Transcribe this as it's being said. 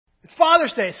It's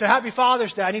Father's Day, so happy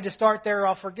Father's Day. I need to start there or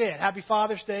I'll forget. Happy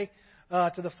Father's Day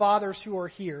to the fathers who are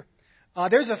here.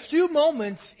 There's a few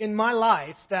moments in my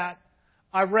life that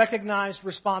I recognize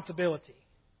responsibility.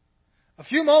 A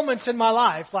few moments in my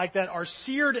life like that are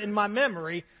seared in my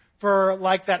memory for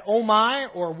like that oh my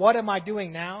or what am I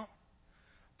doing now?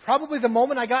 Probably the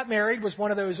moment I got married was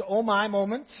one of those oh my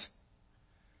moments.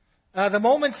 The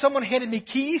moment someone handed me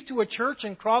keys to a church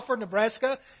in Crawford,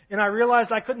 Nebraska, and I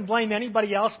realized I couldn't blame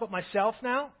anybody else but myself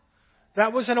now.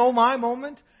 That was an oh my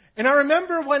moment. And I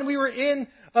remember when we were in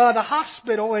the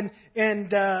hospital and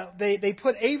they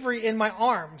put Avery in my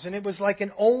arms, and it was like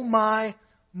an oh my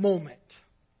moment.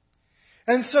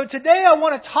 And so today I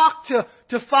want to talk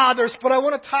to fathers, but I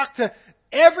want to talk to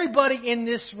everybody in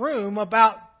this room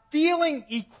about feeling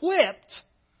equipped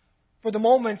for the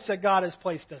moments that God has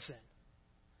placed us in.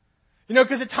 You know,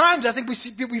 because at times I think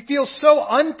we feel so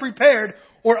unprepared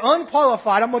or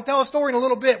unqualified. I'm going to tell a story in a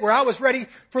little bit where I was ready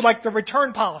for like the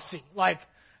return policy. Like,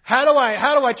 how do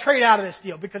I trade out of this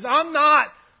deal? Because I'm not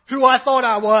who I thought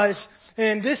I was,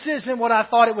 and this isn't what I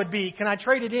thought it would be. Can I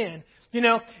trade it in? You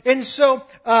know, and so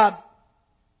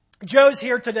Joe's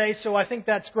here today, so I think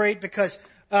that's great because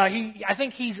I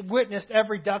think he's witnessed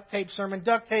every duct tape sermon.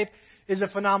 Duct tape is a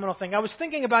phenomenal thing. I was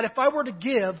thinking about if I were to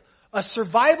give a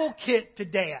survival kit to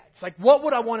dads, like what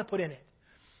would I want to put in it?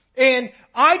 And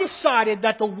I decided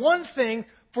that the one thing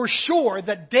for sure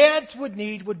that dads would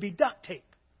need would be duct tape.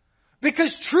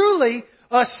 Because truly,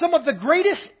 some of the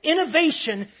greatest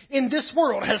innovation in this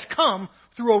world has come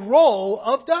through a roll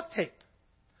of duct tape.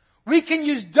 We can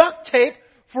use duct tape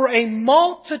for a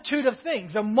multitude of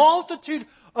things, a multitude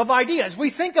of ideas. We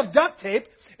think of duct tape,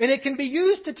 and it can be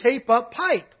used to tape up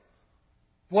pipe.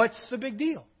 What's the big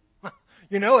deal?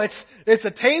 You know, it's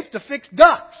a tape to fix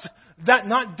ducts. That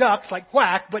not ducks like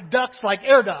quack, but ducts like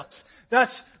air ducts.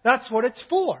 That's what it's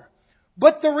for.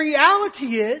 But the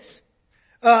reality is,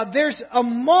 there's a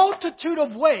multitude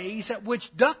of ways at which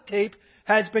duct tape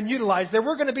has been utilized. There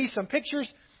were going to be some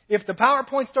pictures. If the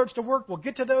PowerPoint starts to work, we'll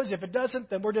get to those. If it doesn't,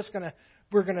 then we're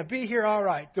going to be here. All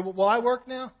right. Will I work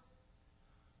now?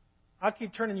 I'll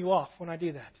keep turning you off when I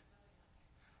do that.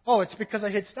 Oh, it's because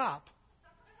I hit stop.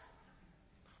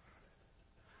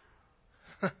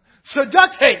 So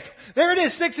duct tape. There it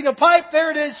is, fixing a pipe. There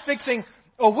it is, fixing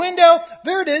a window.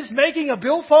 There it is, making a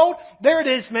billfold. There it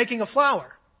is, making a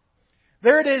flower.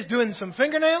 There it is, doing some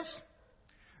fingernails.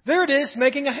 There it is,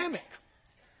 making a hammock.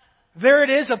 There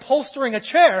it is, upholstering a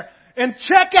chair. And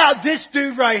check out this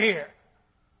dude right here.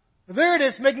 There it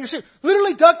is, making a suit.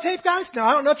 Literally duct tape, guys. Now,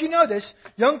 I don't know if you know this.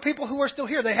 Young people who are still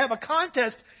here, they have a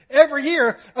contest every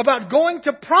year about going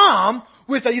to prom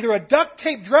with either a duct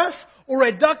tape dress or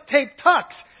a duct tape tux.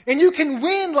 And you can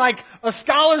win like a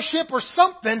scholarship or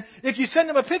something if you send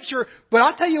them a picture. But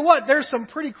I'll tell you what, there's some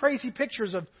pretty crazy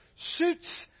pictures of suits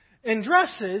and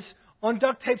dresses on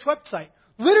Duct Tape's website.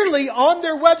 Literally on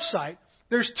their website,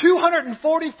 there's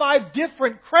 245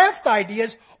 different craft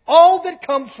ideas, all that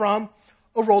come from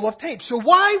a roll of tape. So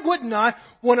why wouldn't I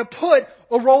want to put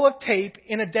a roll of tape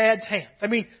in a dad's hands? I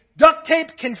mean, duct tape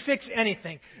can fix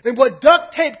anything. And what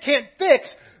duct tape can't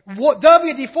fix, what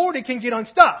WD-40 can get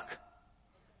unstuck.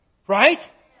 Right?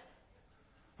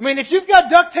 I mean, if you've got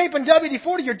duct tape and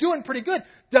WD-40, you're doing pretty good.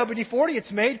 WD-40,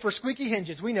 it's made for squeaky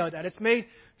hinges. We know that. It's made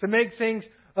to make things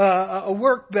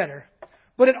work better.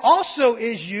 But it also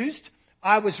is used,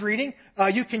 I was reading,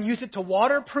 you can use it to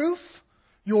waterproof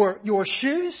your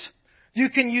shoes. You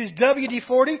can use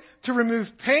WD-40 to remove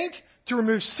paint, to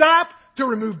remove sap, to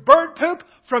remove bird poop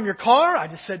from your car. I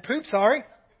just said poop, sorry.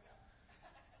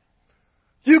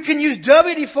 You can use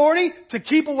WD-40 to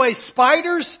keep away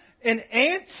spiders and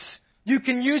ants. You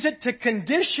can use it to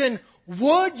condition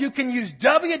wood. You can use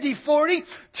WD-40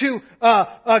 to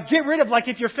get rid of, like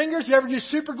if your fingers, you ever use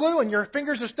super glue and your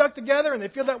fingers are stuck together and they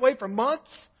feel that way for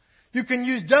months. You can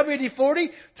use WD-40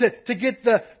 to get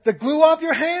the glue off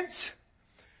your hands.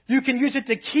 You can use it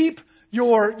to keep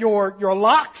your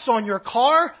locks on your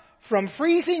car from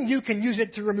freezing. You can use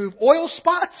it to remove oil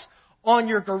spots on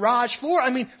your garage floor. I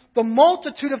mean, the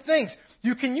multitude of things.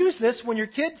 You can use this when your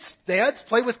kids, dads,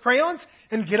 play with crayons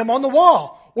and get them on the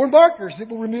wall. Or markers. It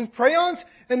will remove crayons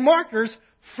and markers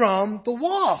from the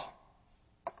wall.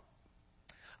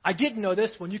 I didn't know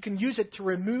this one. You can use it to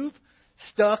remove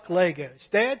stuck Legos.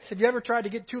 Dads, have you ever tried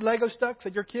to get 2 Lego stucks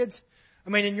at your kids?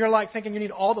 I mean, and you're like thinking you need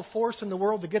all the force in the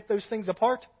world to get those things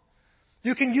apart?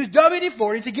 You can use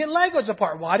WD-40 to get Legos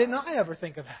apart. Why didn't I ever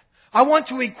think of that? I want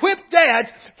to equip dads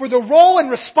for the role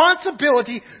and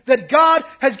responsibility that God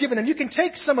has given them. You can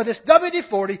take some of this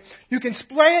WD-40, you can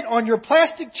spray it on your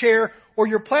plastic chair or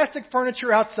your plastic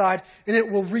furniture outside, and it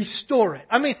will restore it.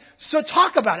 I mean, so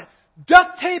talk about it.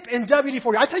 Duct tape and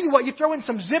WD-40. I tell you what, you throw in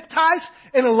some zip ties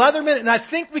and a Leatherman, and I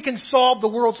think we can solve the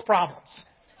world's problems.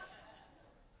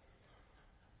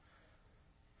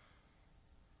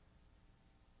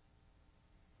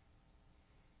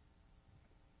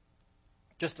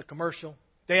 Just a commercial.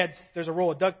 Dad, there's a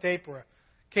roll of duct tape or a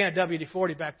can of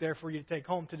WD-40 back there for you to take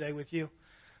home today with you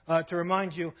to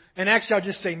remind you. And actually, I'll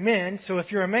just say men. So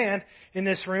if you're a man in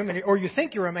this room, or you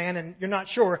think you're a man and you're not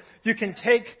sure, you can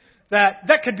take that.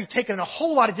 That could be taken in a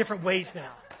whole lot of different ways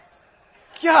now.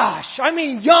 Gosh, I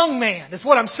mean young man is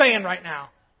what I'm saying right now.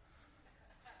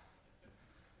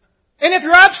 And if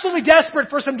you're absolutely desperate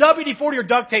for some WD-40 or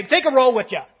duct tape, take a roll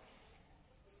with you.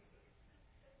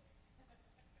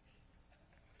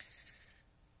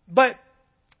 But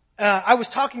I was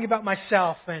talking about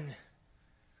myself, and,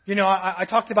 I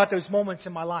talked about those moments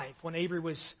in my life when Avery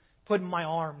was put in my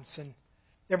arms and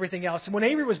everything else. And when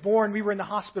Avery was born, we were in the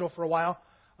hospital for a while.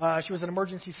 She was an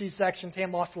emergency C-section.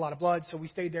 Tam lost a lot of blood, so we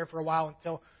stayed there for a while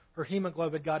until her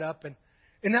hemoglobin got up.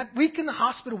 And that week in the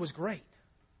hospital was great.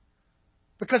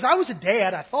 Because I was a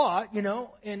dad, I thought,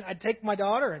 and I'd take my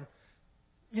daughter, and,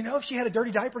 if she had a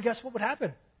dirty diaper, guess what would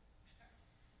happen?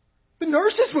 The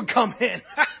nurses would come in.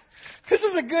 This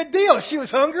is a good deal. If she was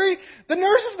hungry, the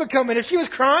nurses would come in. If she was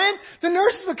crying, the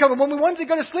nurses would come in. When we wanted to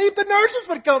go to sleep, the nurses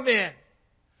would come in.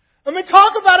 I mean,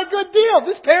 talk about a good deal.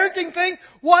 This parenting thing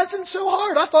wasn't so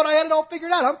hard. I thought I had it all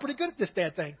figured out. I'm pretty good at this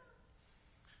dad thing.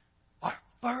 Our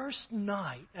first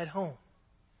night at home.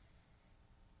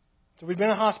 So we'd been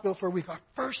in the hospital for a week. Our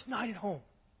first night at home.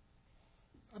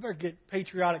 I better get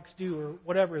Patriotic Stew or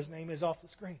whatever his name is off the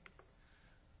screen.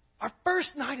 Our first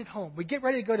night at home, we get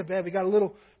ready to go to bed. We got a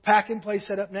little packing place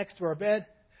set up next to our bed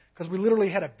because we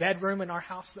literally had a bedroom in our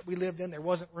house that we lived in. There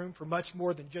wasn't room for much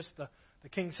more than just the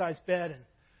king-size bed. And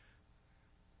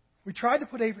we tried to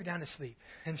put Avery down to sleep,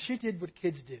 and she did what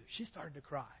kids do. She started to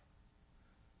cry.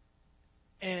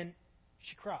 And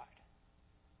she cried.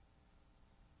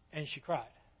 And she cried.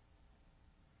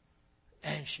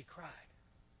 And she cried.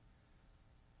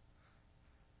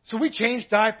 So we changed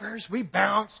diapers, we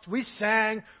bounced, we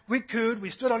sang, we cooed, we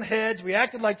stood on heads, we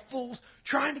acted like fools,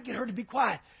 trying to get her to be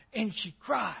quiet. And she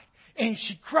cried, and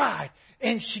she cried,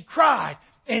 and she cried,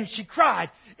 and she cried.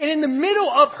 And in the middle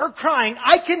of her crying,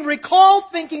 I can recall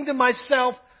thinking to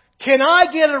myself, can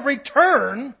I get a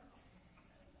return?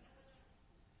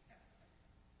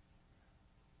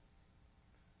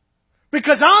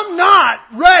 Because I'm not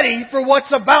ready for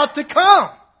what's about to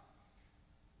come.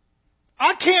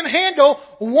 I can't handle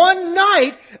one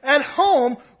night at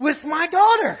home with my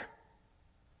daughter.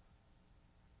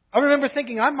 I remember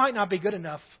thinking I might not be good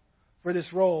enough for this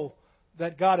role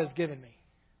that God has given me.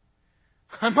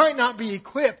 I might not be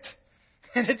equipped.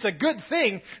 And it's a good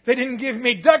thing they didn't give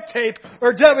me duct tape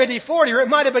or WD-40, or it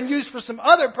might have been used for some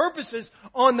other purposes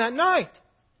on that night.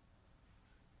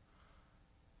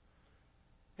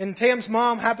 And Tam's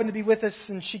mom happened to be with us,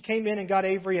 and she came in and got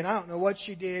Avery, and I don't know what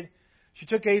she did. She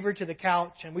took Avery to the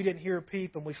couch, and we didn't hear a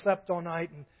peep, and we slept all night,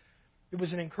 and it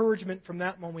was an encouragement from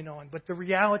that moment on. But the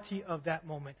reality of that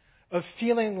moment, of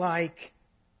feeling like,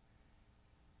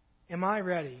 am I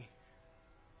ready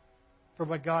for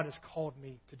what God has called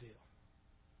me to do?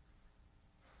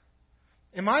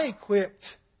 Am I equipped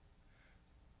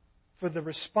for the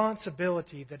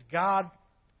responsibility that God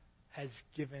has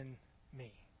given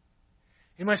me?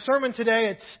 In my sermon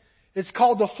today, it's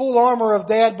called the full armor of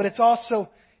dad, but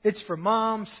it's for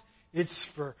moms, it's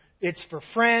for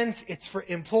friends, it's for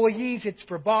employees, it's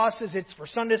for bosses, it's for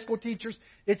Sunday school teachers,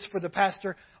 it's for the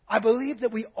pastor. I believe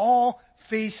that we all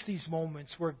face these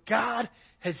moments where God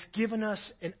has given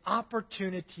us an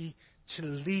opportunity to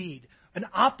lead, an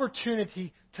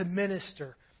opportunity to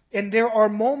minister. And there are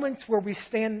moments where we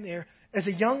stand there as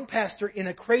a young pastor in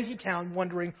a crazy town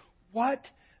wondering, what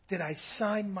did I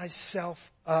sign myself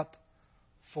up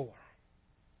for?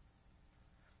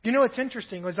 It's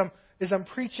interesting, as I'm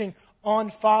preaching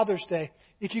on Father's Day,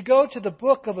 if you go to the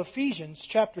book of Ephesians,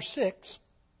 chapter 6,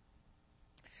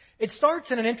 it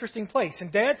starts in an interesting place.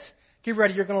 And dads, get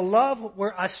ready. You're going to love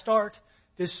where I start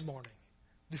this morning.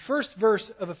 The first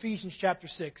verse of Ephesians chapter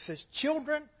 6 says,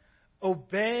 "Children,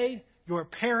 obey your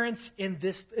parents in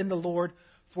the Lord,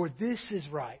 for this is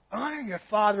right. Honor your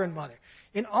father and mother."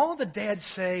 And all the dads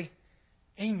say,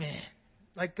 amen.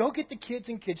 Like, go get the kids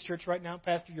in kids' church right now,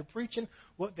 Pastor. You're preaching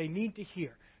what they need to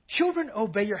hear. Children,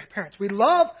 obey your parents. We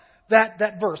love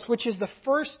that verse, which is the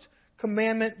first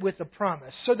commandment with a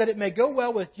promise, so that it may go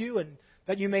well with you and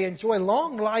that you may enjoy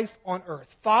long life on earth.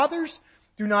 Fathers,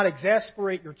 do not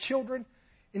exasperate your children.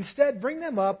 Instead, bring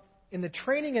them up in the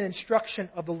training and instruction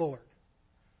of the Lord.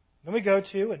 Then we go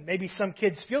to, and maybe some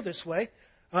kids feel this way,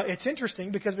 It's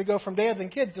interesting because we go from dads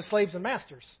and kids to slaves and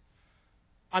masters.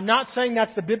 I'm not saying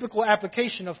that's the biblical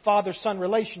application of father-son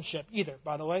relationship either,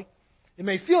 by the way. It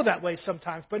may feel that way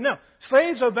sometimes, but no.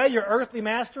 Slaves, obey your earthly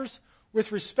masters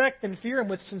with respect and fear and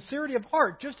with sincerity of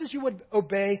heart, just as you would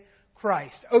obey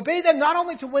Christ. Obey them not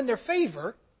only to win their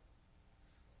favor,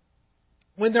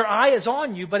 when their eye is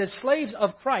on you, but as slaves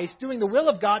of Christ, doing the will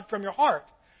of God from your heart.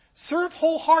 Serve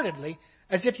wholeheartedly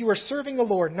as if you were serving the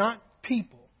Lord, not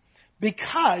people,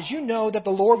 because you know that the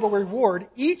Lord will reward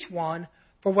each one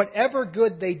for whatever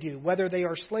good they do, whether they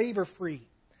are slave or free.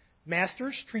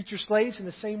 Masters, treat your slaves in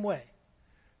the same way.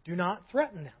 Do not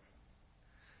threaten them,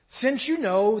 since you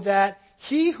know that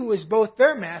He who is both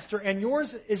their master and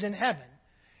yours is in heaven,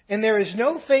 and there is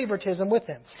no favoritism with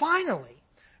Him. Finally,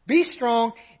 be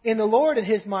strong in the Lord and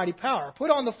His mighty power.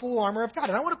 Put on the full armor of God.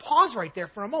 And I want to pause right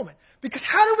there for a moment, because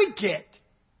how do we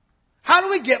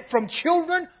get from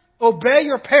children, obey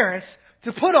your parents,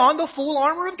 to put on the full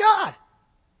armor of God?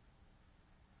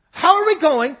 How are we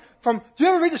going from, do you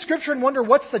ever read the Scripture and wonder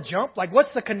what's the jump? Like,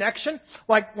 what's the connection?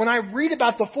 Like, when I read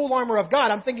about the full armor of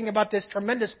God, I'm thinking about this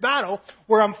tremendous battle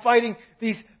where I'm fighting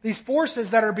these forces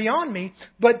that are beyond me.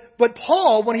 But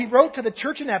Paul, when he wrote to the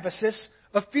church in Ephesus,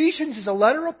 Ephesians is a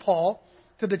letter of Paul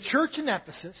to the church in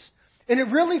Ephesus, and it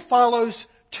really follows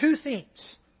two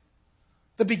themes.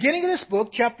 The beginning of this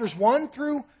book, chapters 1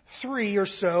 through 3 or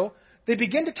so, they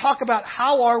begin to talk about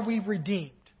how are we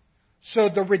redeemed. So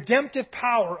the redemptive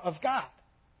power of God.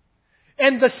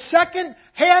 And the second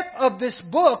half of this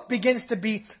book begins to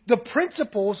be the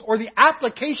principles or the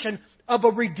application of a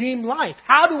redeemed life.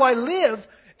 How do I live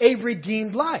a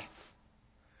redeemed life?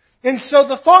 And so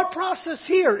the thought process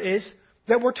here is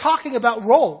that we're talking about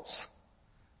roles.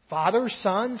 Fathers,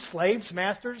 sons, slaves,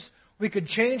 masters. We could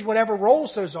change whatever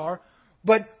roles those are.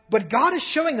 But God is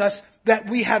showing us that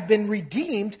we have been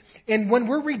redeemed, and when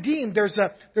we're redeemed, there's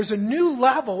a new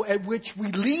level at which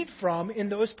we lead from in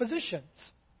those positions.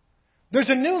 There's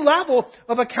a new level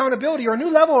of accountability or a new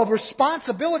level of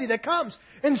responsibility that comes.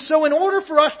 And so in order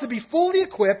for us to be fully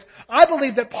equipped, I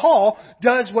believe that Paul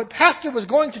does what Pastor was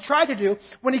going to try to do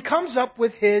when he comes up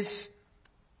with his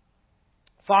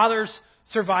father's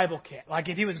survival kit. Like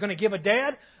if he was going to give a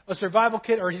dad a survival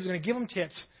kit or he's going to give him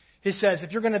tips. He says,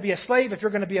 if you're going to be a slave, if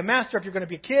you're going to be a master, if you're going to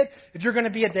be a kid, if you're going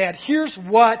to be a dad, here's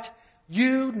what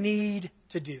you need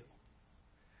to do.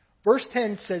 Verse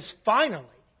 10 says, finally,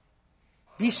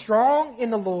 be strong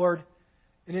in the Lord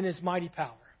and in His mighty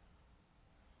power.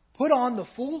 Put on the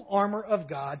full armor of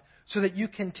God so that you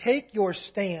can take your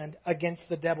stand against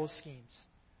the devil's schemes.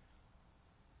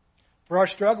 For our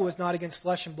struggle is not against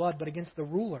flesh and blood, but against the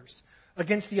rulers,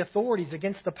 against the authorities,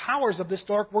 against the powers of this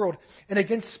dark world, and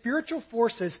against spiritual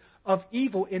forces of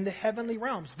evil in the heavenly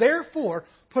realms. Therefore,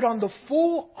 put on the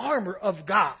full armor of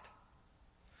God,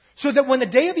 so that when the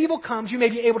day of evil comes, you may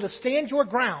be able to stand your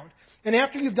ground. And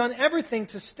after you've done everything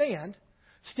to stand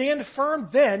firm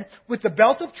then with the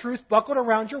belt of truth buckled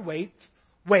around your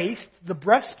waist, the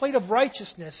breastplate of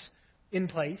righteousness in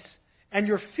place, and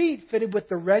your feet fitted with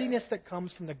the readiness that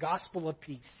comes from the gospel of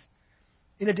peace.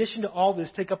 In addition to all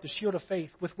this, take up the shield of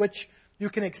faith, with which you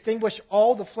can extinguish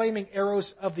all the flaming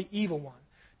arrows of the evil one.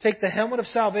 Take the helmet of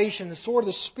salvation, the sword of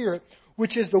the Spirit,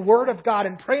 which is the Word of God,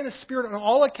 and pray in the Spirit on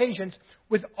all occasions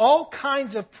with all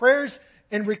kinds of prayers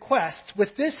and requests.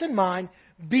 With this in mind,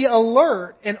 be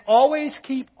alert and always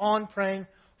keep on praying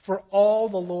for all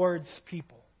the Lord's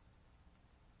people.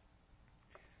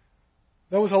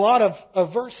 There was a lot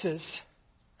of verses,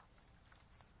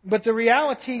 but the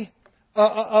reality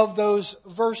of those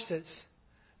verses,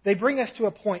 they bring us to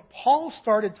a point. Paul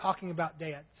started talking about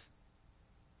dads.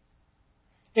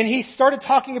 And he started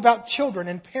talking about children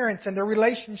and parents and their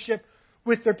relationship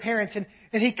with their parents.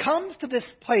 And he comes to this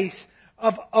place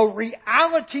of a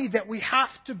reality that we have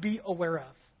to be aware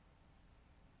of.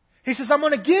 He says, I'm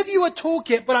going to give you a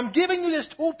toolkit, but I'm giving you this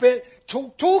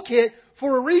toolkit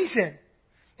for a reason.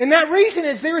 And that reason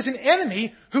is there is an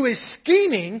enemy who is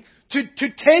scheming to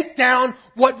take down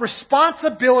what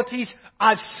responsibilities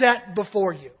I've set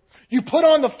before you. You put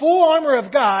on the full armor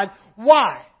of God.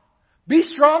 Why? Be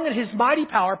strong in His mighty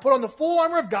power. Put on the full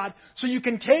armor of God so you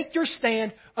can take your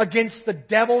stand against the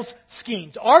devil's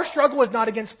schemes. Our struggle is not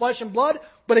against flesh and blood,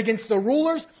 but against the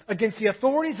rulers, against the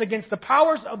authorities, against the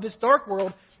powers of this dark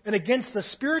world, and against the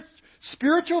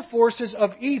spiritual forces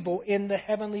of evil in the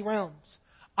heavenly realms.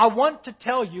 I want to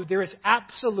tell you there is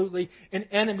absolutely an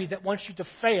enemy that wants you to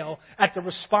fail at the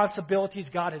responsibilities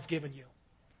God has given you.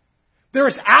 There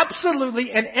is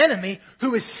absolutely an enemy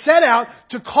who is set out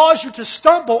to cause you to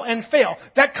stumble and fail.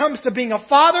 That comes to being a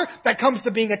father, that comes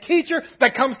to being a teacher,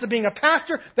 that comes to being a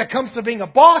pastor, that comes to being a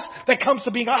boss, that comes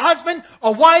to being a husband,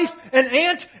 a wife, an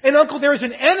aunt, an uncle. There is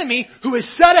an enemy who is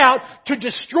set out to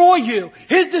destroy you.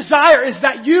 His desire is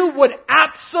that you would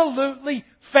absolutely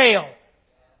fail.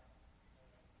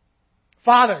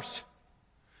 Fathers,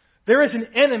 there is an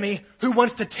enemy who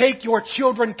wants to take your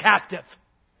children captive.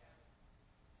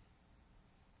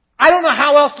 I don't know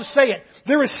how else to say it.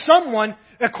 There is someone,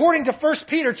 according to 1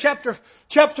 Peter chapter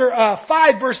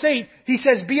 5, verse 8, he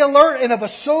says, "Be alert and of a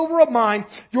sober mind.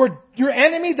 Your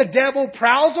enemy, the devil,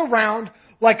 prowls around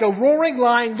like a roaring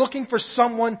lion looking for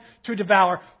someone to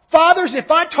devour." Fathers,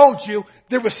 if I told you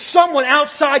there was someone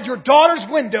outside your daughter's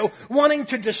window wanting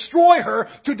to destroy her,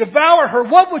 to devour her,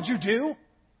 what would you do?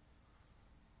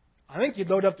 I think you'd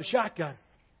load up the shotgun.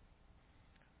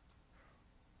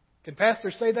 Can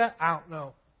pastors say that? I don't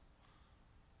know.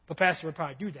 The pastor would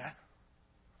probably do that.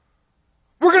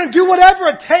 We're going to do whatever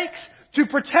it takes to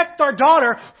protect our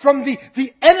daughter from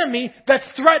the enemy that's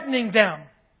threatening them.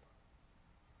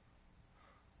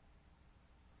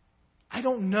 I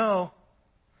don't know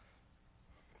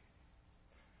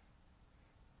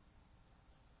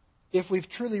if we've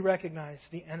truly recognized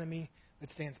the enemy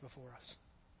that stands before us.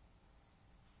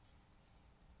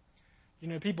 You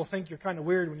know, people think you're kind of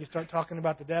weird when you start talking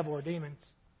about the devil or demons.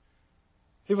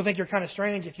 People think you're kind of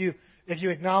strange if you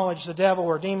acknowledge the devil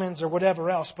or demons or whatever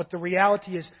else. But the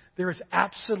reality is there is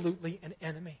absolutely an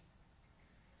enemy.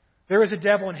 There is a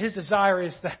devil, and his desire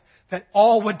is that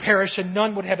all would perish and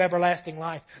none would have everlasting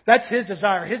life. That's his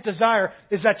desire. His desire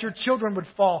is that your children would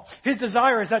fall. His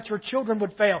desire is that your children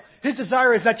would fail. His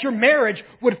desire is that your marriage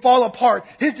would fall apart.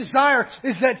 His desire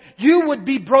is that you would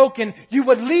be broken. You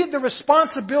would leave the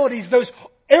responsibilities, those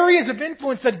areas of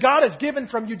influence that God has given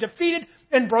from you, defeated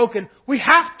and broken. We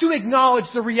have to acknowledge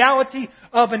the reality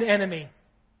of an enemy.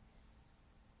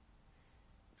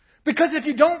 Because if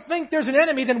you don't think there's an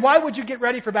enemy, then why would you get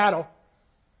ready for battle?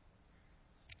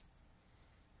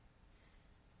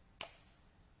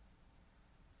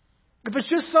 If it's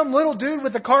just some little dude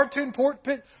with a cartoon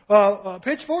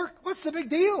pitchfork, what's the big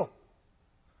deal?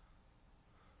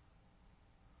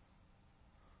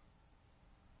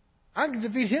 I can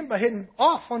defeat him by hitting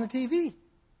off on the TV.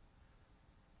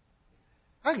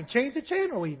 I can change the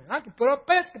channel even. I can put up a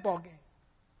basketball game.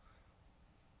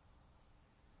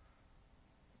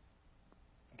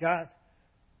 God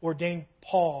ordained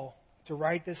Paul to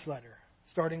write this letter,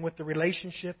 starting with the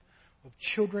relationship of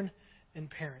children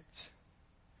and parents.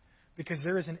 Because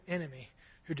there is an enemy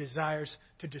who desires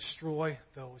to destroy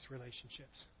those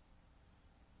relationships.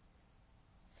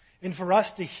 And for us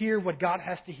to hear what God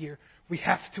has to hear, we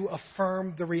have to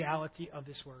affirm the reality of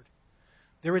this word.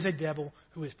 There is a devil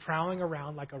who is prowling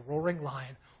around like a roaring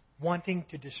lion, wanting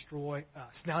to destroy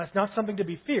us. Now, it's not something to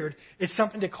be feared. It's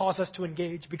something to cause us to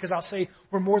engage, because I'll say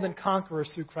we're more than conquerors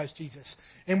through Christ Jesus.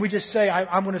 And we just say,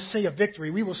 I'm going to see a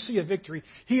victory. We will see a victory.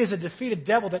 He is a defeated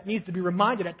devil that needs to be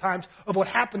reminded at times of what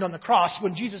happened on the cross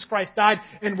when Jesus Christ died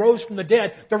and rose from the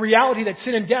dead. The reality that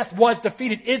sin and death was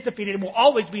defeated, is defeated, and will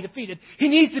always be defeated. He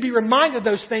needs to be reminded of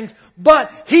those things, but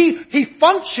he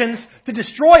functions to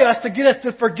destroy us, to get us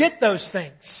to forget those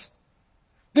things.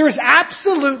 There is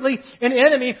absolutely an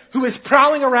enemy who is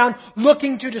prowling around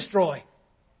looking to destroy.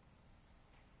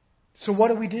 So what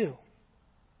do we do?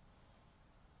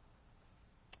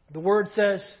 The Word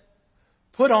says,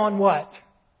 put on what?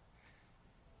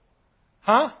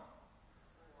 The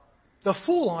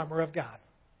full armor of God.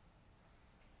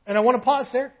 And I want to pause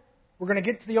there. We're going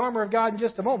to get to the armor of God in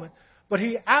just a moment. But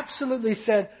he absolutely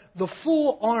said the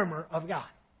full armor of God.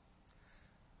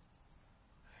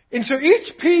 And so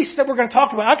each piece that we're going to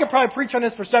talk about, I could probably preach on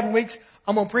this for 7 weeks.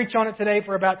 I'm going to preach on it today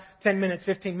for about 10 minutes,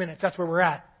 15 minutes. That's where we're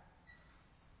at.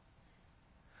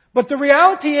 But the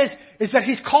reality is that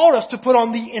He's called us to put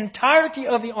on the entirety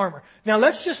of the armor. Now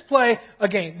let's just play a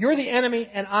game. You're the enemy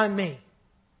and I'm me.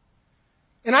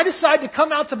 And I decide to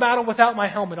come out to battle without my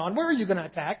helmet on. Where are you going to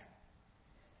attack?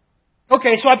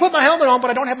 Okay, so I put my helmet on, but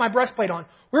I don't have my breastplate on.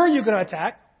 Where are you going to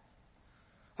attack?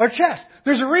 Our chest.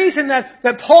 There's a reason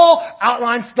that Paul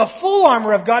outlines the full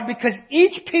armor of God, because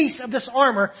each piece of this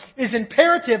armor is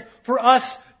imperative for us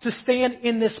to stand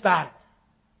in this battle.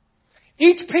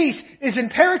 Each piece is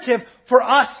imperative for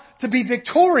us to be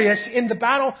victorious in the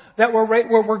battle that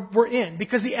we're in,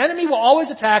 because the enemy will always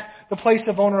attack the place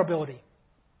of vulnerability.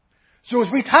 So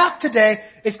as we talk today,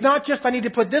 it's not just I need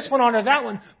to put this one on or that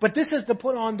one, but this is to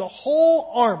put on the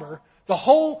whole armor, the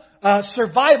whole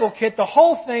survival kit, the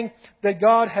whole thing that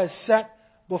God has set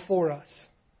before us.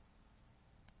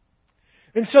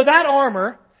 And so that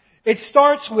armor, it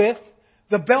starts with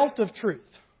the belt of truth.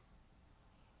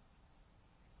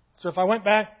 So if I went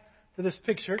back to this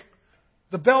picture,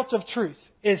 the belt of truth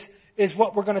is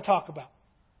what we're going to talk about.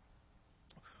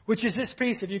 Which is this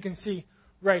piece, if you can see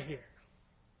right here.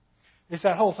 It's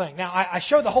that whole thing. Now, I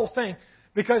show the whole thing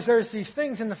because there's these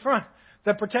things in the front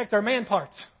that protect our man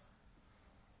parts.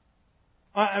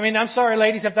 I mean, I'm sorry,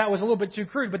 ladies, if that was a little bit too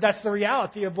crude, but that's the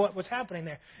reality of what was happening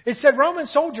there. It said Roman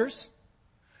soldiers,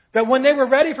 that when they were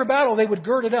ready for battle, they would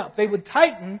gird it up. They would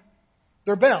tighten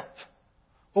their belt.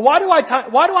 Well, why do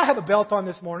I have a belt on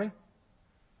this morning?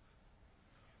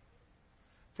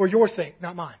 For your sake,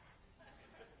 not mine.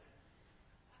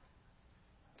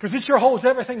 Because it sure holds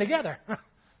everything together.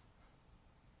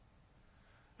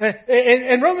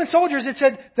 And Roman soldiers, it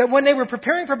said that when they were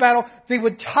preparing for battle, they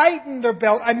would tighten their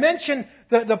belt. I mentioned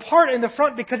the part in the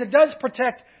front because it does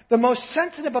protect the most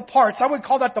sensitive of parts. I would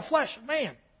call that the flesh of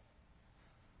man.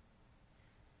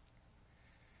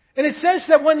 And it says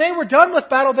that when they were done with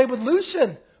battle, they would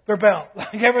loosen their belt.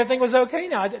 Like everything was okay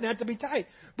now. It didn't have to be tight.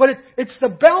 But it's the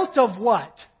belt of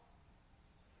what?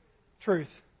 Truth.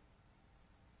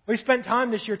 We spent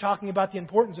time this year talking about the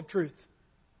importance of truth.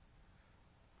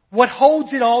 What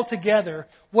holds it all together,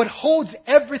 what holds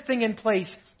everything in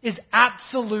place is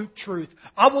absolute truth.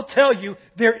 I will tell you,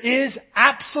 there is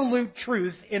absolute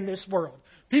truth in this world.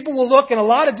 People will look in a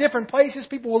lot of different places,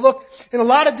 people will look in a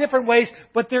lot of different ways,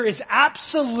 but there is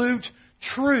absolute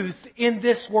truth in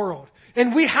this world.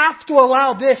 And we have to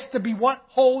allow this to be what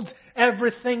holds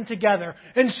everything together.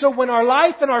 And so when our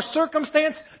life and our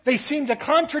circumstance, they seem to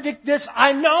contradict this,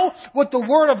 I know what the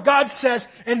Word of God says,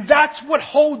 and that's what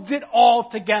holds it all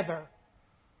together.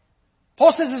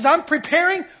 Paul says, as I'm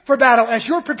preparing for battle, as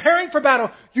you're preparing for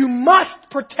battle, you must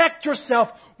protect yourself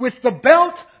with the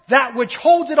belt, that which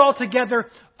holds it all together,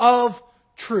 of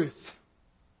truth.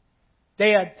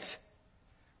 Dads,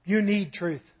 you need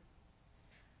truth.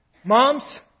 Moms,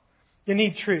 you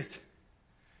need truth.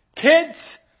 Kids,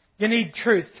 you need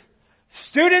truth.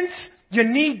 Students, you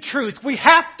need truth. We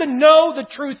have to know the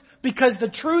truth because the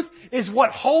truth is what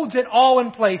holds it all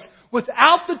in place.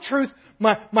 Without the truth,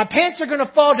 my pants are going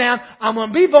to fall down. I'm going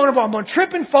to be vulnerable. I'm going to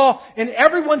trip and fall. And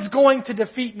everyone's going to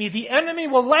defeat me. The enemy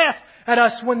will laugh at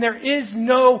us when there is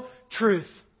no truth.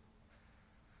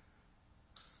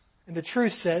 And the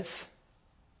truth says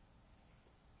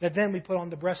that then we put on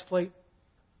the breastplate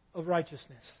of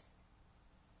righteousness.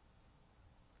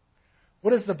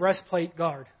 What does the breastplate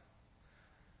guard?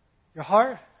 Your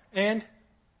heart and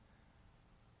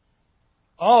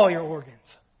all your organs.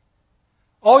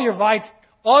 All your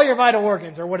vital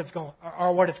organs are what it's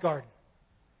guarding.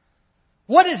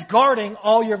 What is guarding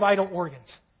all your vital organs?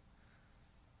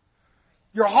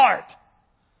 Your heart.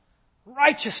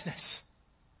 Righteousness.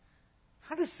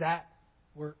 How does that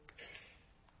work?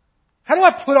 How do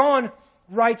I put on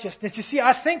righteousness? You see,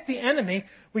 I think the enemy,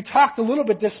 we talked a little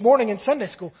bit this morning in Sunday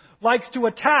school, likes to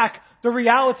attack the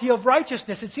reality of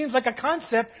righteousness. It seems like a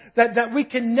concept that we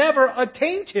can never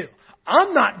attain to.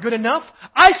 I'm not good enough.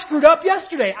 I screwed up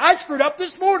yesterday. I screwed up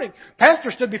this morning.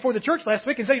 Pastor stood before the church last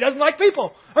week and said he doesn't like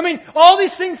people. I mean, all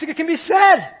these things that can be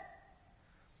said.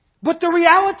 But the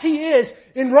reality is,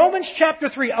 in Romans chapter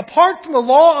 3, apart from the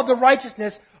law of the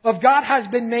righteousness of God has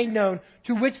been made known,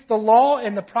 to which the law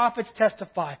and the prophets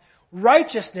testify.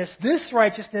 Righteousness, this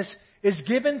righteousness, is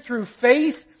given through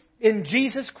faith in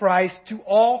Jesus Christ to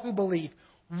all who believe.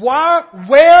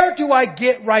 Where do I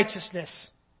get righteousness?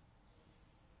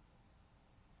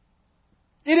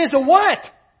 It is a what?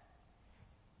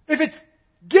 If it's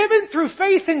given through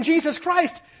faith in Jesus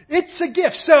Christ, it's a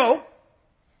gift. So,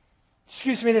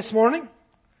 excuse me this morning.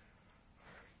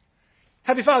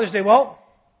 Happy Father's Day, Walt.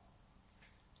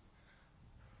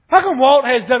 How come Walt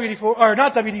has WD-40, or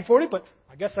not WD-40, but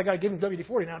I guess I got to give him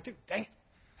WD-40 now too. Dang it.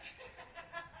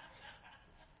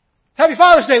 Happy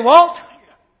Father's Day, Walt.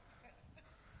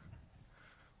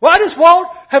 Why does Walt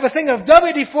have a thing of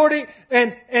WD-40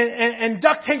 and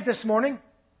duct tape this morning?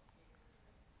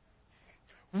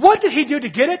 What did he do to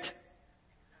get it?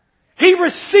 He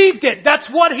received it. That's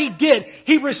what he did.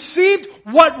 He received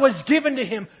what was given to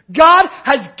him. God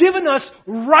has given us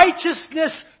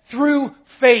righteousness through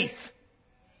faith.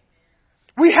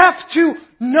 We have to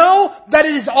know that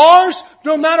it is ours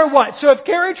no matter what. So if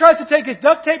Gary tries to take his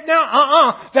duct tape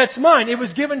now, that's mine. It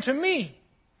was given to me.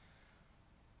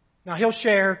 Now he'll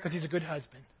share because he's a good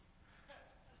husband.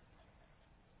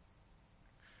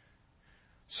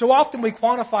 So often we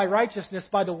quantify righteousness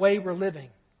by the way we're living.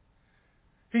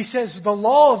 He says the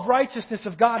law of righteousness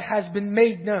of God has been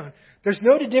made known. There's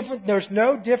no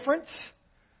difference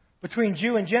between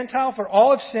Jew and Gentile, for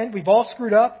all have sinned. We've all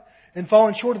screwed up. and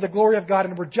fallen short of the glory of God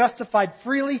and were justified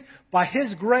freely by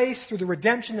His grace through the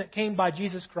redemption that came by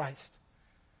Jesus Christ.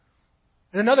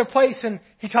 In another place, and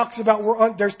he talks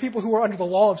about there's people who are under the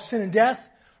law of sin and death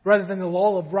rather than the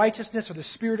law of righteousness or the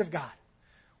Spirit of God.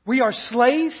 We are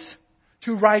slaves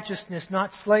to righteousness,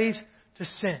 not slaves to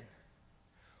sin.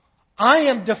 I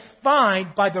am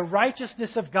defined by the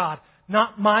righteousness of God,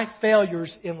 not my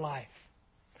failures in life.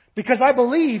 Because I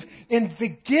believe in the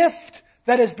gift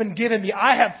that has been given me.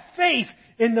 I have faith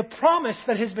in the promise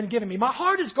that has been given me. My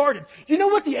heart is guarded. You know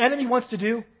what the enemy wants to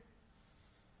do?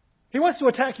 He wants to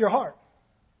attack your heart.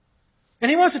 And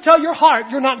he wants to tell your heart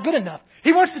you're not good enough.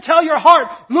 He wants to tell your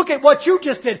heart, look at what you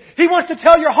just did. He wants to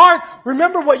tell your heart,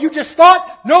 remember what you just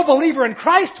thought? No believer in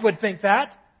Christ would think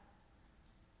that.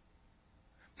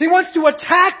 He wants to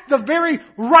attack the very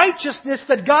righteousness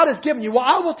that God has given you. Well,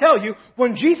 I will tell you,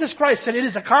 when Jesus Christ said it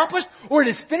is accomplished or it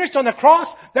is finished on the cross,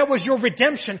 that was your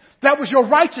redemption. That was your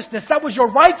righteousness. That was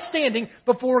your right standing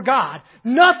before God.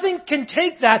 Nothing can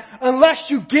take that unless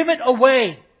you give it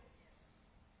away.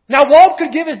 Now, Walt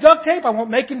could give his duct tape. I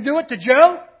won't make him do it to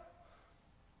Joe.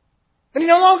 And he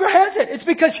no longer has it. It's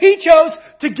because he chose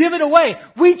to give it away.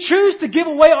 We choose to give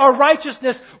away our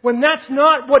righteousness when that's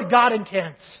not what God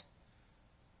intends.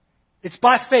 It's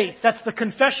by faith. That's the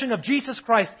confession of Jesus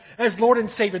Christ as Lord and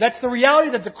Savior. That's the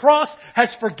reality that the cross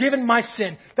has forgiven my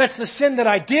sin. That's the sin that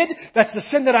I did. That's the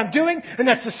sin that I'm doing. And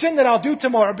that's the sin that I'll do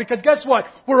tomorrow. Because guess what?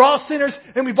 We're all sinners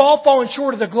and we've all fallen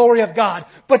short of the glory of God.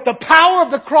 But the power of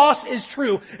the cross is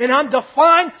true. And I'm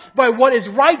defined by what is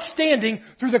right standing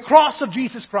through the cross of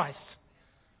Jesus Christ.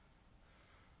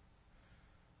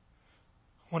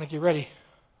 I want to get ready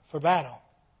for battle.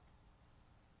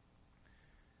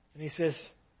 And he says,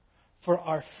 for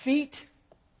our feet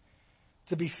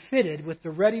to be fitted with the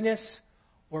readiness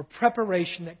or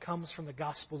preparation that comes from the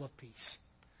gospel of peace.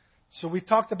 So we've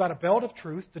talked about a belt of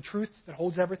truth, the truth that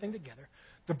holds everything together.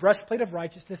 The breastplate of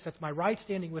righteousness, that's my right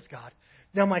standing with God.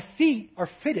 Now my feet are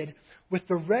fitted with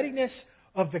the readiness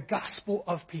of the gospel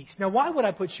of peace. Now why would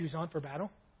I put shoes on for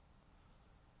battle?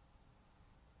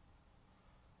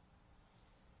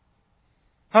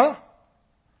 Huh?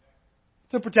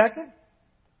 To protect them?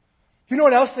 You know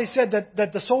what else they said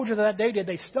that the soldiers of that day did?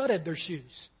 They studded their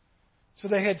shoes. So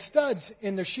they had studs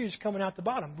in their shoes coming out the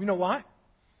bottom. You know why?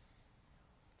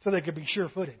 So they could be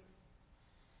sure-footed.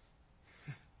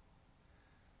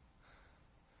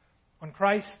 On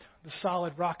Christ, the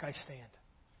solid rock I stand.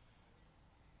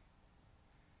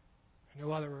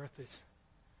 No other earth is,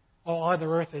 all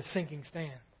other earth is sinking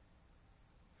sand.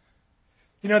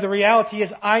 You know, the reality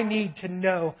is I need to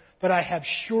know that I have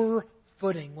sure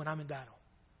footing when I'm in battle.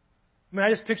 I mean, I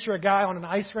just picture a guy on an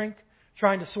ice rink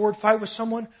trying to sword fight with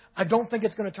someone. I don't think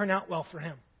it's going to turn out well for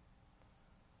him.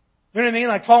 You know what I mean?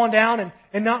 Like falling down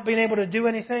and not being able to do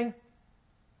anything.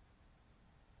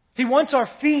 He wants our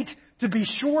feet to be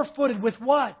sure-footed with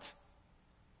what?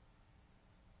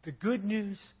 The good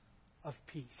news of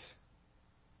peace.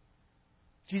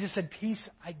 Jesus said, peace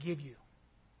I give you.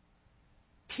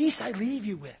 Peace I leave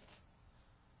you with.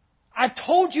 I've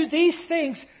told you these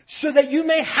things so that you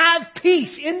may have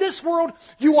peace. In this world,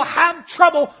 you will have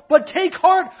trouble, but take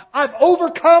heart, I've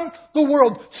overcome the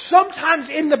world. Sometimes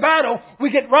in the battle,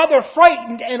 we get rather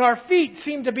frightened and our feet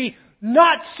seem to be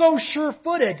not so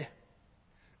sure-footed.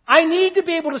 I need to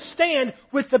be able to stand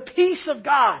with the peace of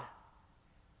God.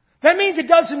 That means it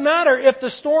doesn't matter if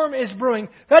the storm is brewing.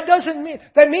 That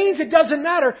means it doesn't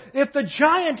matter if the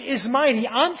giant is mighty.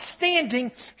 I'm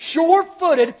standing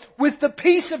sure-footed with the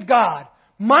peace of God.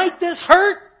 Might this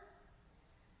hurt?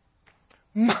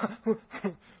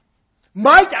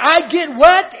 Might I get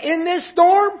wet in this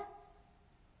storm?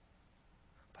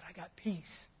 But I got peace.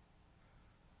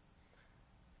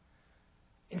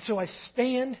 And so I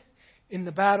stand in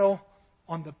the battle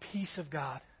on the peace of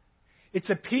God. It's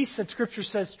a peace that Scripture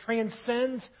says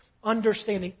transcends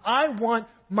understanding. I want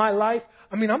my life.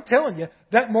 I mean, I'm telling you,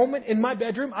 that moment in my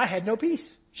bedroom, I had no peace.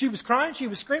 She was crying, she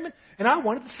was screaming, and I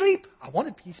wanted to sleep. I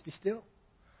wanted peace to be still.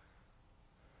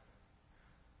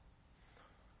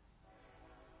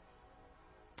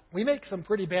 We make some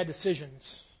pretty bad decisions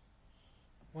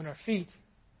when our feet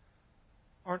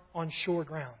aren't on sure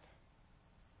ground.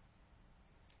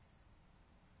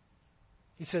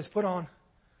 He says, put on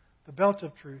the belt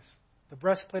of truth, the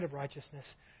breastplate of righteousness,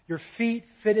 your feet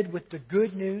fitted with the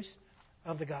good news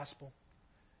of the gospel.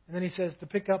 And then he says to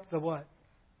pick up the what?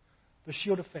 The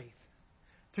shield of faith.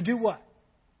 To do what?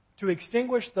 To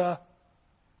extinguish the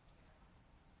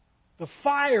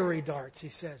fiery darts, he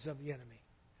says, of the enemy.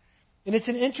 And it's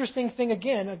an interesting thing,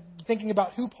 again, thinking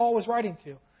about who Paul was writing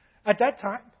to. At that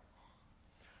time,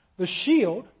 the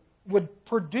shield would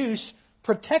produce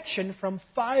protection from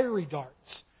fiery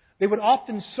darts. They would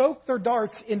often soak their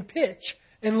darts in pitch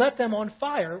and light them on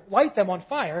fire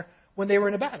when they were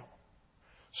in a battle.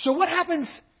 So what happens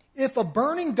if a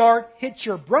burning dart hits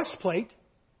your breastplate?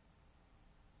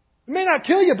 It may not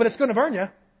kill you, but it's going to burn you.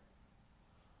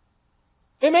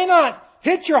 It may not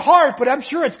hit your heart, but I'm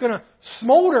sure it's going to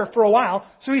smolder for a while.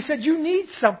 So he said, you need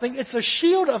something. It's a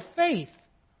shield of faith.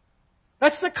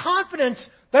 That's the confidence.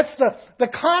 That's the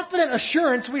confident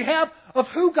assurance we have of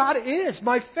who God is,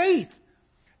 my faith.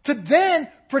 To then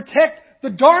protect the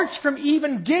darts from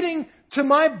even getting to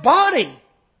my body.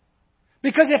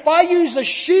 Because if I use a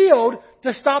shield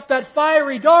to stop that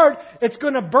fiery dart, it's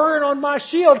going to burn on my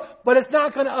shield, but it's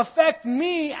not going to affect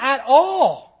me at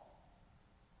all.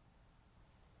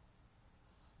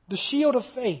 The shield of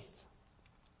faith.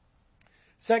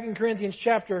 2 Corinthians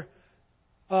chapter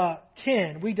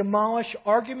 10. We demolish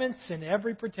arguments and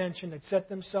every pretension that set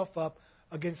themselves up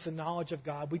against the knowledge of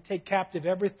God. We take captive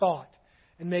every thought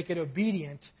and make it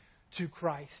obedient to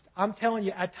Christ. I'm telling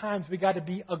you, at times we got to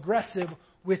be aggressive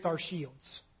with our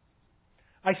shields.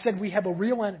 I said we have a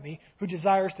real enemy who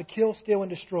desires to kill, steal, and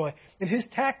destroy. And his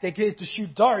tactic is to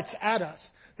shoot darts at us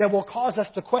that will cause us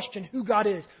to question who God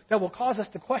is, that will cause us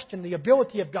to question the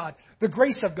ability of God, the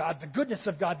grace of God, the goodness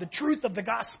of God, the truth of the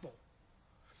gospel.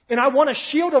 And I want a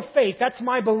shield of faith. That's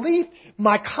my belief,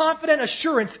 my confident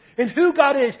assurance in who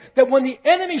God is, that when the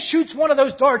enemy shoots one of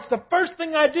those darts, the first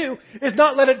thing I do is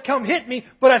not let it come hit me,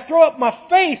 but I throw up my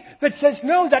faith that says,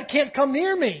 no, that can't come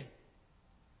near me.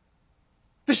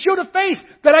 The shield of faith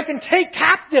that I can take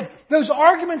captive those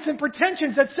arguments and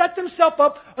pretensions that set themselves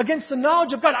up against the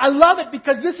knowledge of God. I love it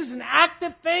because this is an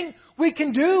active thing we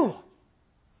can do.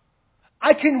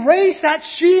 I can raise that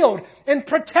shield and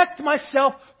protect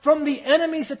myself from the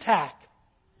enemy's attack.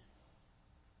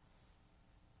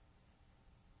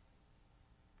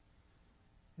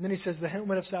 And then he says the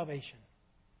helmet of salvation.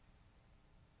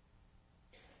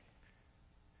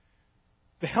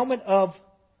 The helmet of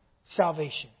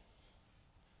salvation.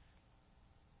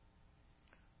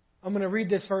 I'm going to read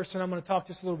this verse and I'm going to talk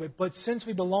just a little bit. But since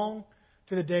we belong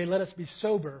to the day, let us be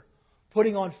sober,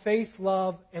 putting on faith,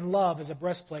 love, and love as a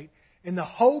breastplate, and the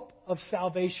hope of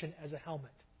salvation as a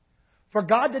helmet. For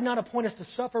God did not appoint us to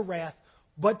suffer wrath,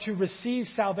 but to receive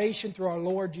salvation through our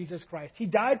Lord Jesus Christ. He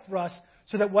died for us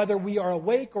so that whether we are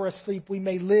awake or asleep, we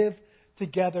may live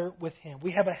together with Him.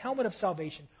 We have a helmet of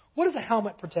salvation. What does a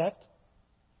helmet protect?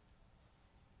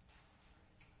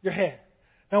 Your head.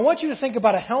 Now I want you to think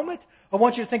about a helmet, I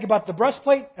want you to think about the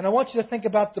breastplate, and I want you to think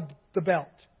about the belt.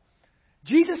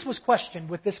 Jesus was questioned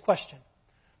with this question.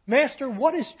 Master,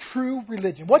 what is true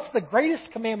religion? What's the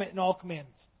greatest commandment in all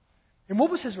commandments? And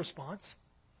what was His response?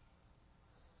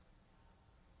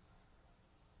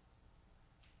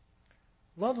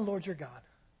 Love the Lord your God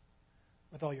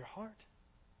with all your heart,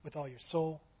 with all your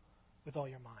soul, with all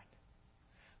your mind.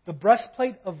 The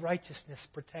breastplate of righteousness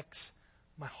protects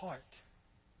my heart.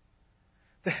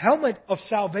 The helmet of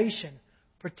salvation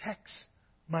protects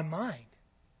my mind.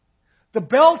 The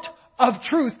belt of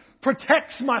truth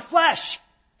protects my flesh,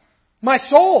 my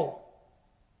soul.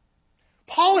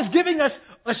 Paul is giving us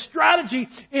a strategy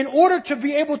in order to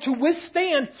be able to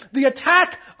withstand the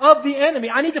attack of the enemy.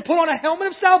 I need to put on a helmet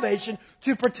of salvation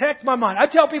to protect my mind. I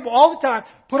tell people all the time,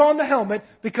 put on the helmet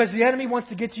because the enemy wants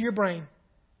to get to your brain.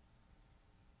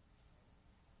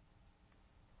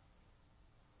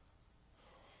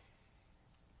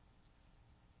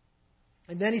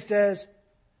 And then he says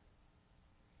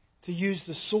to use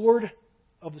the sword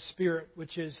of the Spirit,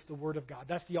 which is the Word of God.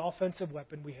 That's the offensive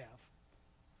weapon we have.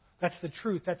 That's the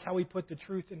truth. That's how we put the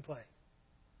truth in play.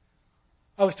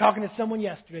 I was talking to someone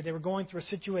yesterday. They were going through a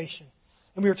situation.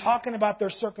 And we were talking about their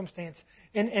circumstance.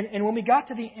 And when we got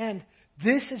to the end,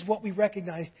 this is what we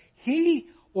recognized. They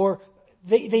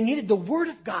needed the Word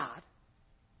of God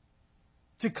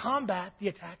to combat the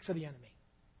attacks of the enemy.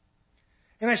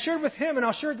 And I shared with him, and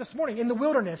I'll share it this morning, in the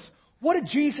wilderness, what did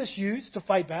Jesus use to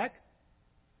fight back?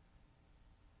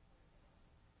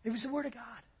 It was the Word of God.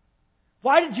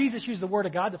 Why did Jesus use the Word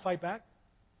of God to fight back?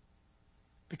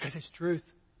 Because it's truth.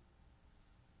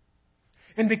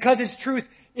 And because it's truth,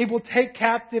 it will take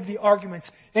captive the arguments.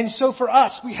 And so for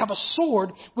us, we have a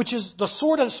sword, which is the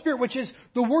sword of the Spirit, which is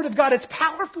the Word of God. It's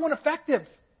powerful and effective.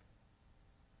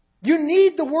 You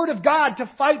need the Word of God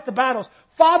to fight the battles.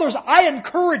 Fathers, I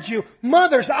encourage you.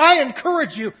 Mothers, I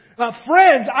encourage you.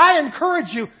 Friends, I encourage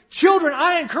you. Children,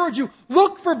 I encourage you.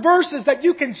 Look for verses that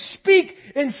you can speak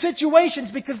in situations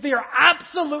because they are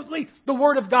absolutely the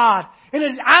Word of God. And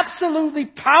it is absolutely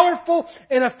powerful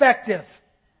and effective.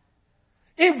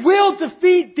 It will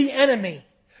defeat the enemy.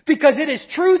 Because it is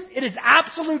truth, it is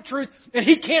absolute truth, and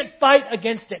he can't fight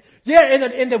against it. Yeah,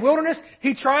 in the wilderness,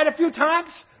 he tried a few times,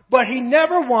 but he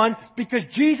never won because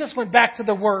Jesus went back to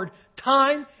the Word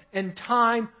time and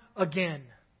time again.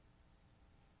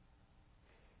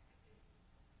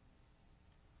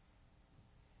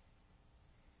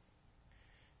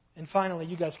 And finally,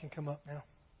 you guys can come up now.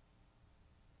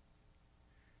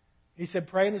 He said,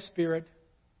 pray in the Spirit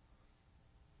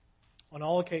on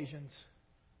all occasions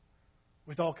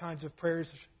with all kinds of prayers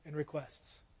and requests.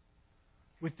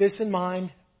 With this in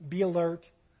mind, be alert.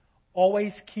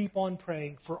 Always keep on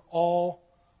praying for all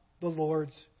the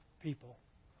Lord's people.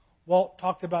 Walt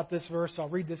talked about this verse. I'll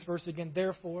read this verse again.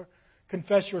 Therefore,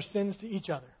 confess your sins to each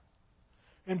other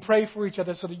and pray for each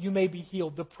other so that you may be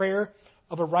healed. The prayer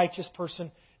of a righteous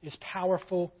person is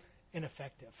powerful and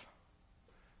effective.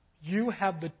 You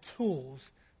have the tools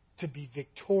to be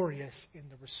victorious in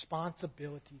the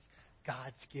responsibilities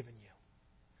God's given you.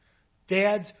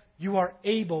 Dads, you are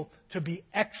able to be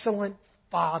excellent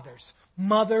fathers.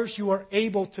 Mothers, you are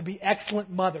able to be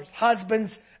excellent mothers.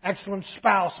 Husbands, excellent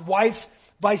spouse. Wives,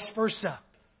 vice versa.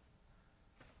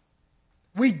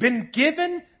 We've been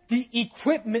given the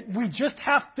equipment. We just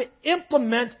have to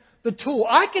implement the tool.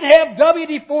 I can have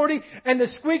WD-40 and the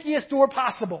squeakiest door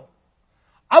possible.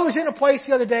 I was in a place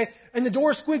the other day and the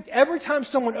door squeaked every time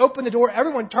someone opened the door.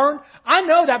 Everyone turned. I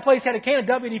know that place had a can of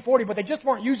WD-40, but they just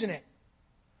weren't using it.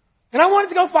 And I wanted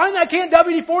to go find that can of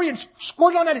WD-40 and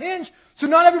squirt it on that hinge so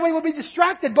not everybody would be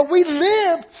distracted. But we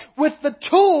live with the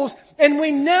tools and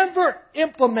we never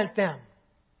implement them.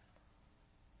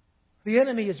 The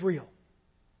enemy is real.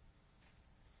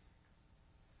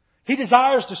 He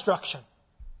desires destruction.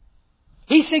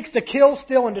 He seeks to kill,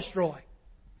 steal, and destroy.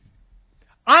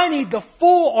 I need the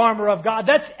full armor of God.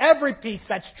 That's every piece.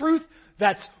 That's truth.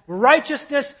 That's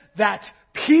righteousness. That's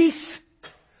peace.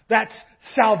 That's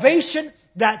salvation.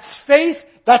 That's faith.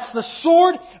 That's the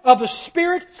sword of the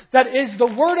Spirit. That is the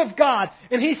Word of God.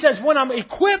 And He says, when I'm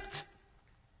equipped,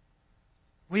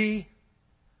 we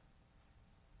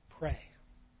pray.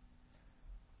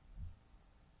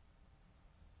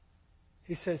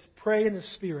 He says, pray in the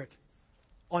Spirit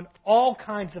on all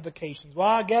kinds of occasions. Well,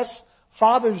 I guess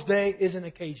Father's Day is an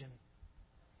occasion.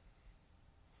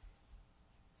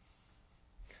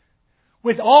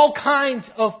 With all kinds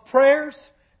of prayers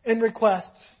and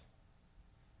requests.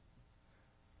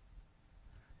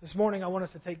 This morning I want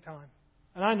us to take time.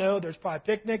 And I know there's probably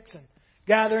picnics and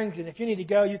gatherings, and if you need to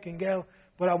go, you can go.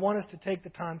 But I want us to take the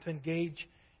time to engage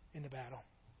in the battle.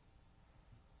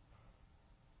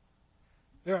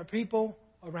 There are people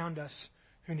around us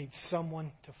who need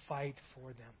someone to fight for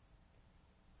them.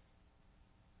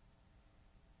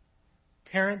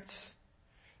 Parents,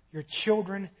 your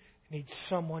children need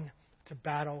someone to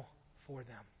battle for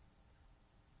them.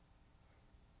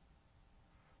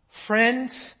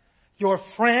 Friends, your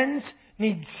friends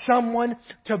need someone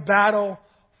to battle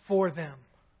for them.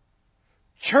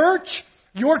 Church,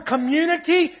 your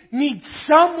community needs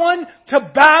someone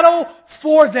to battle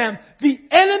for them. The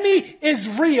enemy is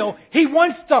real. He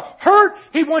wants to hurt.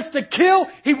 He wants to kill.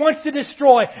 He wants to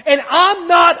destroy. And I'm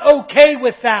not okay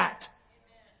with that.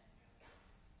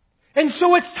 And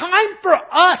so it's time for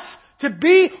us to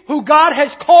be who God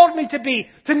has called me to be.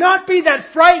 To not be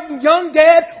that frightened young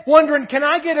dad wondering, can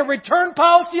I get a return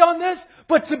policy on this?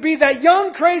 But to be that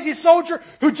young crazy soldier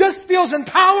who just feels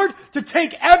empowered to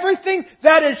take everything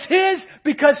that is his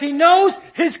because he knows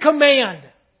his command.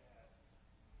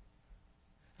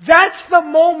 That's the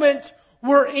moment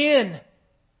we're in.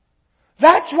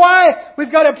 That's why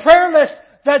we've got a prayer list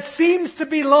that seems to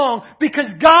be long, because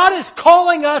God is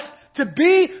calling us to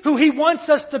be who He wants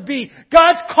us to be.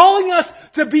 God's calling us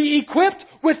to be equipped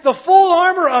with the full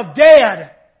armor of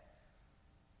Dad.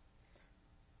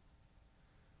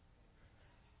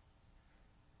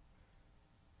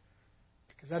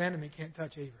 Because that enemy can't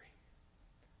touch Avery.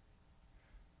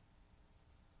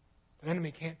 That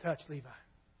enemy can't touch Levi.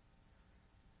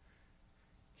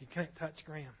 He can't touch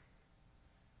Graham.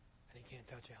 And he can't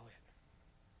touch Elliot.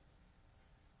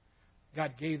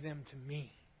 God gave them to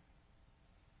me.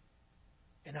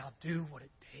 And I'll do what it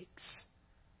takes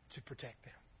to protect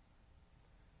them.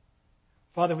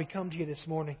 Father, we come to you this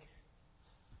morning.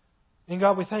 And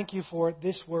God, we thank you for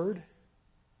this word.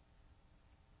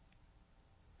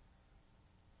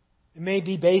 It may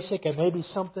be basic. It may be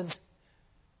something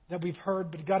that we've heard.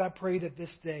 But God, I pray that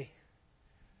this day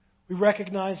we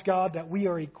recognize, God, that we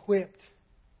are equipped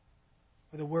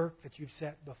for the work that you've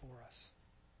set before us.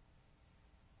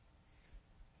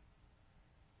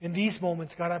 In these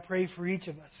moments, God, I pray for each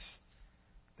of us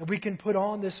that we can put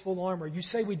on this full armor. You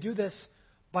say we do this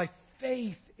by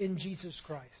faith in Jesus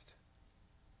Christ.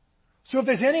 So if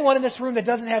there's anyone in this room that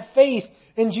doesn't have faith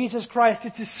in Jesus Christ,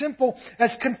 it's as simple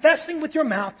as confessing with your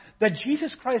mouth that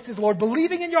Jesus Christ is Lord,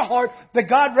 believing in your heart that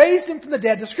God raised Him from the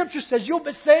dead. The Scripture says you'll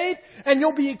be saved and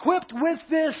you'll be equipped with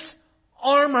this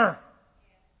armor.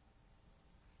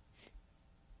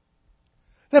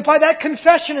 That by that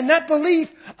confession and that belief,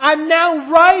 I'm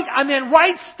in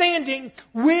right standing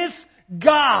with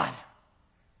God.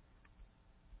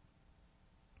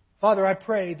 Father, I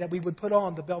pray that we would put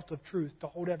on the belt of truth to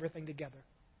hold everything together.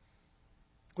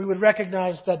 We would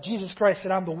recognize that Jesus Christ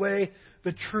said, I'm the way,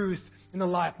 the truth, and the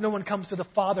life. No one comes to the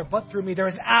Father but through me. There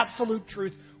is absolute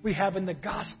truth we have in the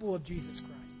gospel of Jesus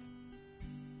Christ.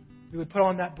 We would put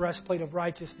on that breastplate of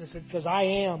righteousness that says, I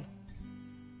am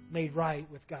made right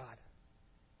with God.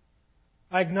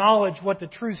 I acknowledge what the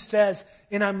truth says,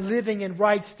 and I'm living in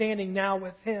right standing now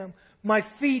with Him. My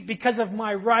feet, because of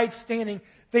my right standing,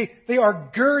 they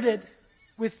are girded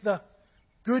with the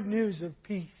good news of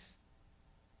peace.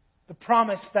 The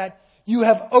promise that you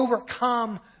have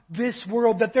overcome this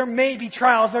world, that there may be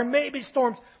trials, there may be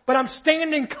storms, but I'm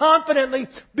standing confidently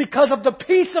because of the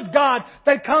peace of God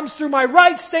that comes through my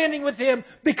right standing with Him,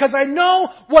 because I know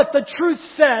what the truth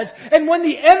says. And when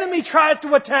the enemy tries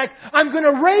to attack, I'm going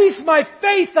to raise my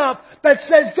faith up that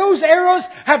says those arrows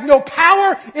have no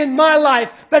power in my life,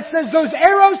 that says those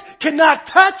arrows cannot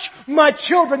touch my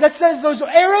children, that says those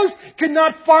arrows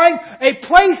cannot find a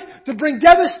place to bring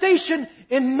devastation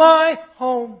in my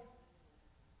home.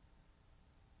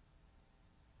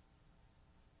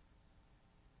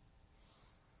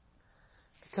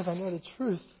 Because I know the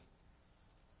truth,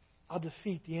 I'll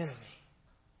defeat the enemy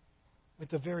with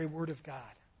the very Word of God.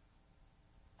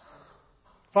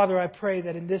 Father, I pray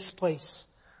that in this place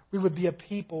we would be a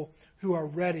people who are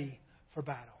ready for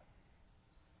battle.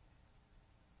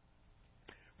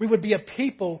 We would be a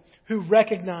people who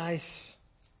recognize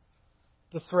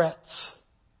the threats.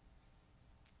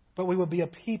 But we would be a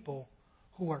people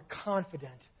who are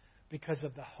confident because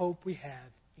of the hope we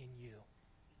have in You.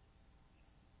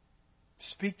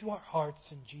 Speak to our hearts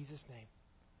in Jesus' name.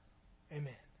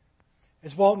 Amen.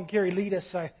 As Walt and Carrie lead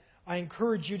us, I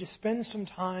encourage you to spend some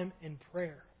time in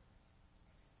prayer.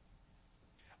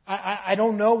 I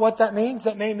don't know what that means.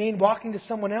 That may mean walking to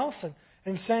someone else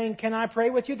and saying, can I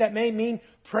pray with you? That may mean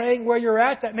praying where you're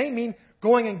at. That may mean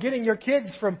going and getting your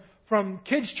kids from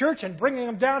kids' church and bringing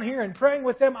them down here and praying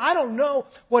with them. I don't know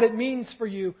what it means for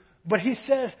you. But He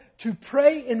says to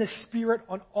pray in the Spirit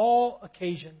on all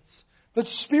occasions. But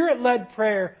Spirit-led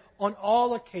prayer on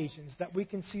all occasions, that we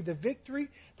can see the victory,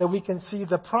 that we can see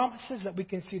the promises, that we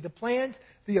can see the plans,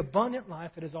 the abundant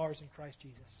life that is ours in Christ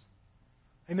Jesus.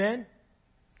 Amen?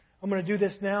 I'm going to do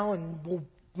this now, and we'll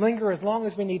linger as long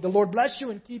as we need. The Lord bless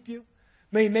you and keep you.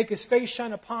 May He make His face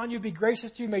shine upon you, be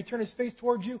gracious to you, may He turn His face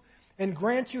towards you, and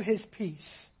grant you His peace.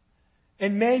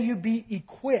 And may you be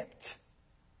equipped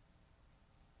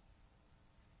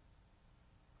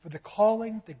for the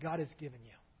calling that God has given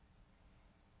you.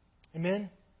 Amen?